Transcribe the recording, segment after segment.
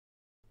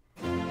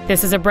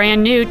This is a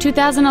brand new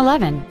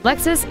 2011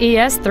 Lexus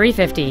ES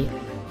 350.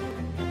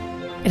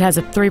 It has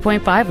a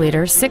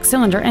 3.5-liter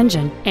six-cylinder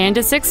engine and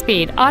a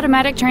 6-speed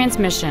automatic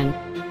transmission.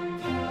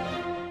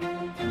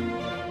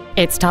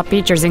 Its top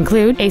features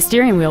include a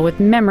steering wheel with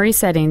memory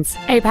settings,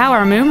 a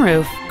power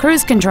moonroof,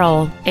 cruise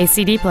control, a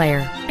CD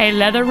player, a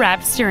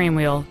leather-wrapped steering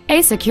wheel,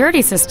 a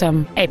security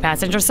system, a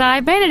passenger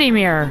side vanity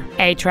mirror,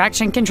 a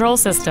traction control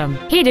system,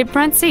 heated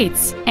front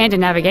seats, and a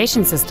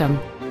navigation system.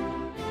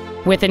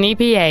 With an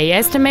EPA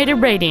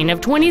estimated rating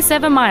of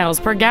 27 miles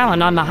per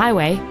gallon on the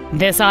highway,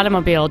 this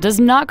automobile does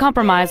not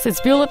compromise its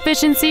fuel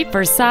efficiency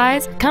for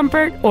size,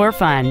 comfort, or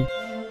fun.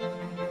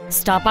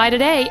 Stop by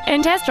today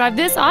and test drive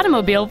this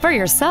automobile for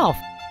yourself.